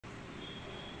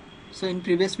So in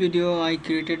previous video I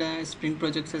created a Spring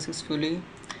project successfully.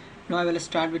 Now I will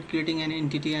start with creating an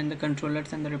entity and the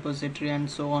controllers and the repository and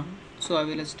so on. So I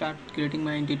will start creating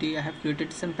my entity. I have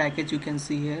created some package, you can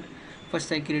see here.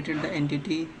 First I created the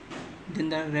entity, then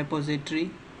the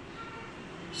repository.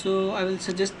 So I will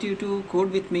suggest you to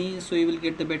code with me so you will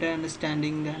get the better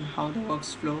understanding than how the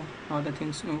works flow, how the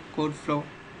things code flow.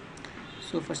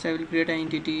 So first I will create an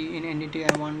entity. In entity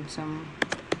I want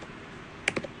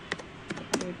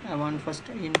first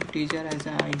integer as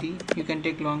an ID. You can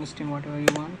take long string whatever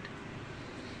you want.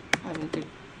 I will take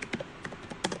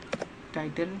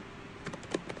title.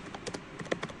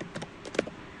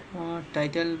 We want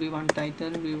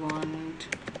title, we want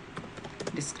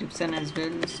description as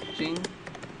well, string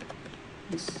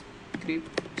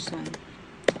description.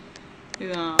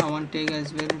 I want tag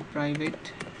as well,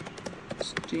 private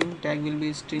string, tag will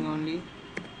be string only,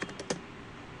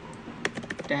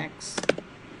 tags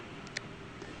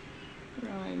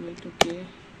private. Okay.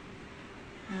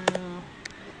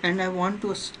 And I want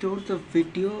to store the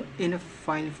video in a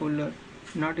file folder,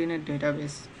 not in a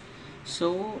database.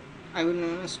 So I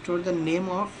will store the name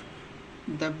of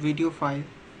the video file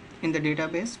in the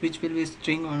database, which will be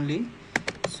string only.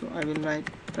 So I will write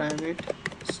private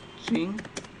string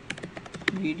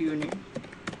video name.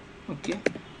 Okay,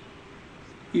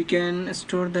 you can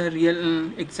store the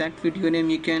real exact video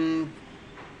name. You can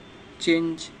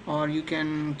change, or you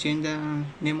can change the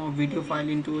name of video file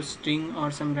into a string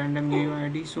or some random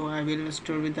UUID. So I will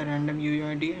store with the random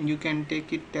UUID, and you can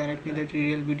take it directly the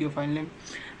real video file name.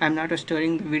 I'm not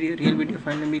storing the real video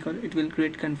file name because it will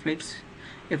create conflicts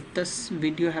if this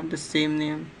video have the same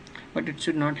name, but it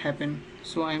should not happen.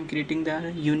 So I am creating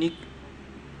the unique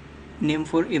name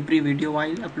for every video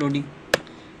while uploading.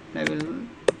 I will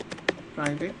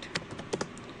private,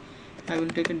 I will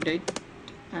take a date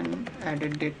and add a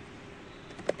date.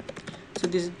 So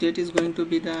this date is going to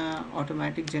be the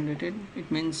automatic generated.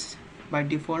 It means by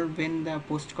default when the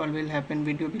post call will happen,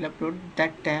 video will upload,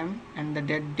 that time and the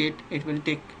date it will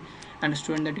take and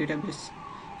store in the database.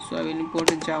 So I will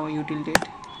import a Java util date.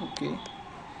 Okay,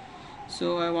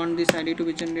 so I want this ID to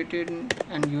be generated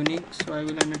and unique, so I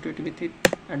will annotate with it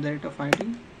at the rate of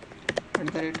ID, at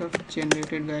the rate of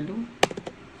generated value,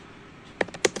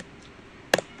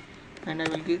 and I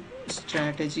will give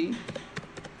strategy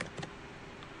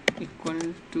equal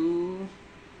to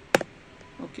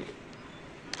okay.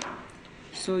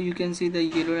 So you can see the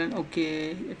yellow line.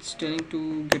 Okay, it's telling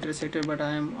to getter setter, but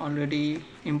I am already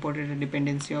imported a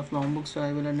dependency of longbook, so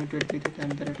I will annotate with it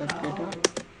at the rate of getter,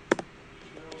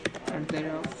 at the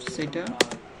rate of setter,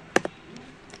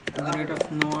 at the rate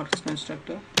of no args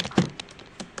constructor.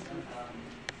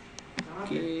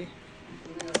 Okay,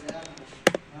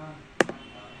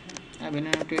 I will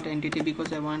annotate entity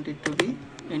because I want it to be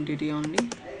entity only.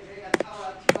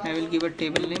 I will give a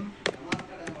table name,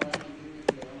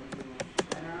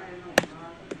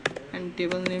 and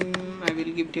table name I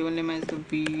will give table name as the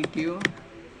video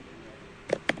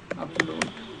upload.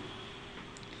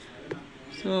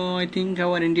 So I think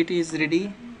our entity is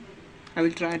ready. I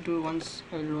will once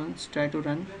try to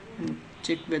run and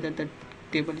check whether the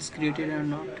table is created or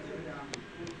not.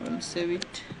 I will save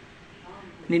it.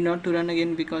 Need not to run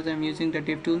again because I am using the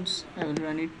DevTools. I will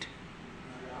run it.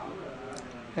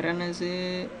 Run as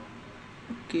a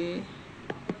okay.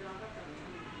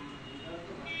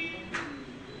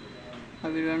 I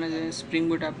will run as a Spring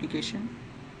Boot application.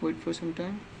 Wait for some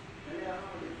time.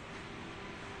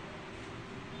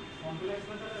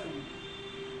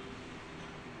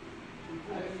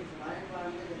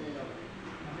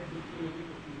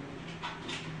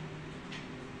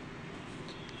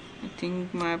 I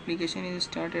think my application is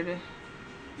started.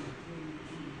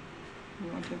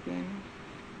 What happened?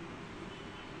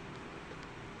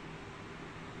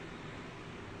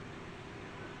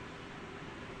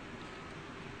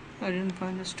 I didn't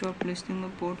find the stop listing the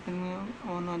port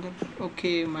on other.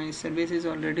 Okay, my service is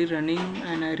already running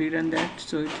and I rerun that,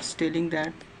 so it's telling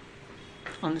that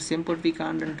on the same port we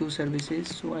can't run two services.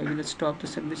 So I will stop the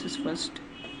services first.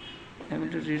 I will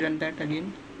rerun that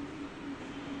again.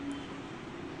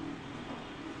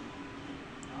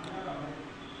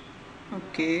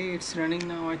 Okay, it's running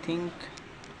now, I think.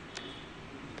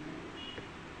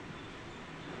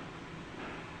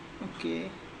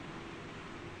 Okay.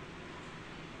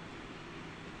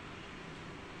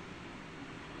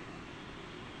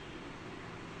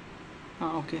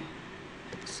 Okay,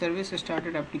 service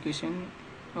started application.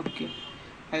 Okay,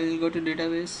 I will go to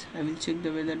database. I will check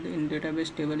the whether the in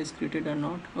database table is created or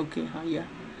not. Okay, yeah,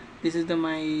 this is the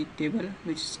my table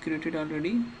which is created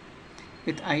already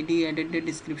with ID, added the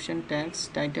description, tags,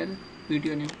 title,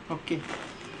 video name. Okay,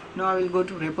 now I will go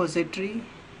to repository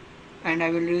and I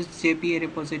will use JPA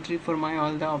repository for my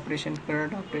all the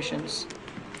product operations.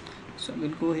 So I will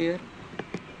go here.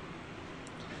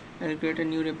 I will create a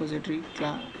new repository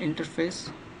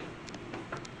interface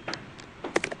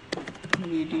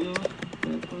video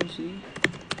repository.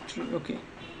 Okay,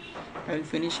 I will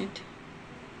finish it.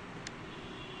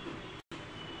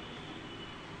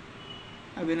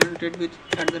 I will annotate with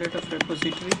 @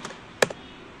 repository,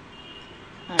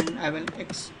 and I will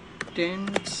extend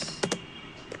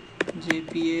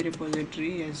JPA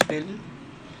repository as well,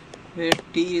 where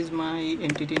T is my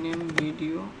entity name,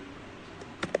 video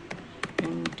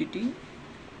entity,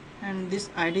 and this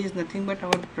ID is nothing but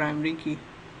our primary key,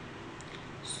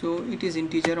 so it is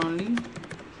integer only.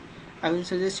 I will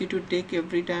suggest you to take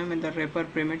every time in the wrapper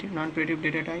primitive non-primitive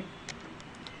data type,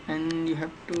 and you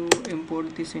have to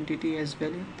import this entity as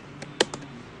well.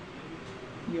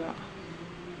 Yeah,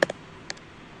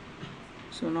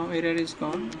 so now error is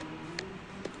gone.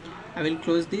 I will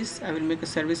close this. I will make a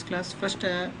service class. First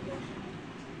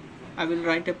I will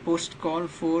write a post call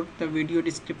for the video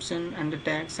description and the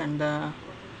tags and the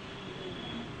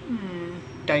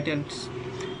titles,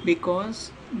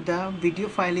 because the video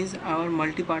file is our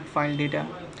multi-part file data.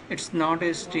 It's not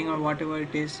a string or whatever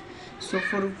it is. So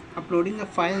for uploading the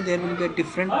file there will be a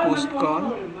different post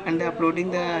call, and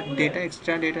uploading the data,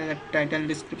 extra data, the title,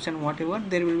 description, whatever,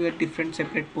 there will be a different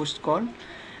separate post call.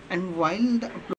 And while the